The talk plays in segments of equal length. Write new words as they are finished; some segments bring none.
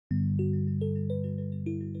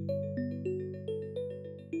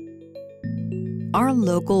Our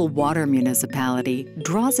local water municipality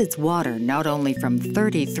draws its water not only from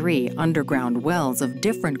 33 underground wells of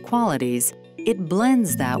different qualities, it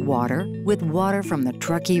blends that water with water from the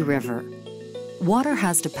Truckee River. Water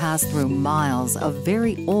has to pass through miles of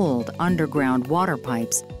very old underground water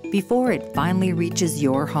pipes before it finally reaches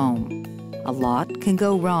your home. A lot can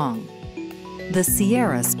go wrong. The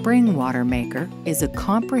Sierra Spring Water Maker is a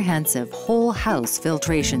comprehensive whole-house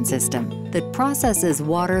filtration system that processes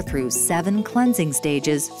water through 7 cleansing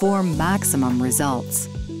stages for maximum results.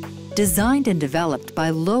 Designed and developed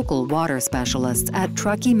by local water specialists at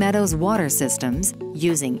Truckee Meadows Water Systems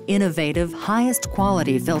using innovative,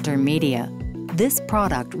 highest-quality filter media, this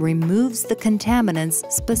product removes the contaminants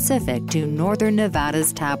specific to Northern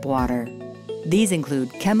Nevada's tap water. These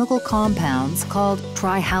include chemical compounds called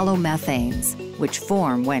trihalomethanes, which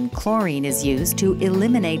form when chlorine is used to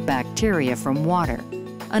eliminate bacteria from water,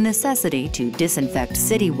 a necessity to disinfect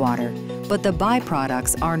city water, but the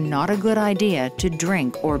byproducts are not a good idea to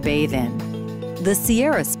drink or bathe in. The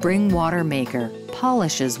Sierra Spring Water Maker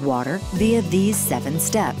polishes water via these 7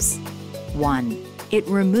 steps. 1. It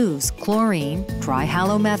removes chlorine,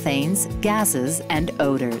 trihalomethanes, gases, and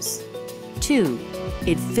odors. 2.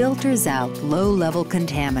 It filters out low-level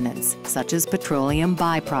contaminants, such as petroleum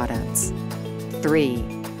byproducts. 3.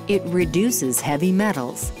 It reduces heavy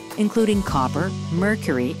metals, including copper,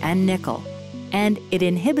 mercury, and nickel, and it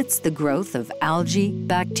inhibits the growth of algae,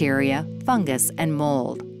 bacteria, fungus, and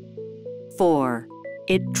mold. 4.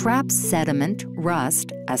 It traps sediment,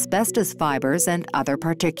 rust, asbestos fibers, and other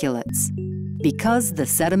particulates. Because the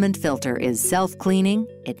sediment filter is self-cleaning,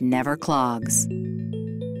 it never clogs.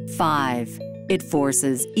 5. It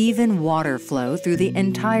forces even water flow through the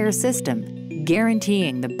entire system,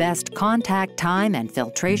 guaranteeing the best contact time and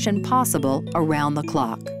filtration possible around the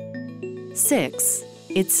clock. 6.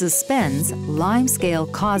 It suspends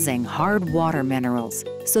limescale-causing hard water minerals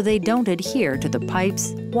so they don't adhere to the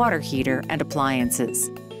pipes, water heater, and appliances.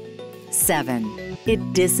 7.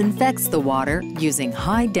 It disinfects the water using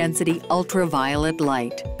high-density ultraviolet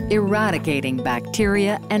light, eradicating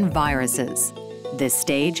bacteria and viruses. This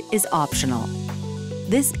stage is optional.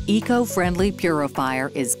 This eco-friendly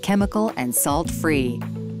purifier is chemical and salt-free.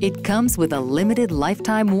 It comes with a limited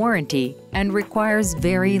lifetime warranty and requires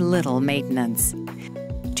very little maintenance.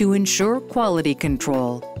 To ensure quality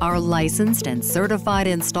control, our licensed and certified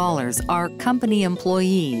installers are company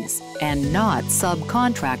employees and not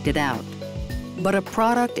subcontracted out. But a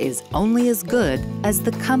product is only as good as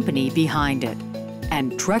the company behind it.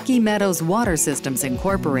 And Truckee Meadows Water Systems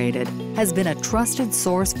Incorporated has been a trusted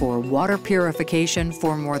source for water purification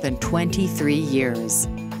for more than 23 years.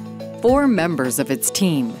 4 members of its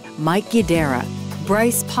team, Mike Guidera,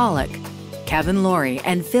 Bryce Pollock, Kevin Laurie,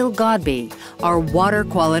 and Phil Godby, are Water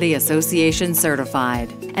Quality Association certified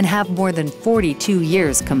and have more than 42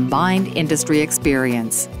 years combined industry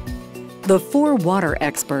experience. The 4 water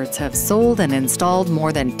experts have sold and installed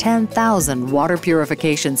more than 10,000 water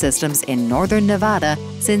purification systems in Northern Nevada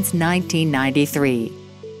since 1993.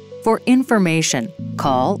 For information,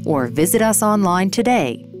 call or visit us online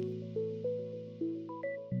today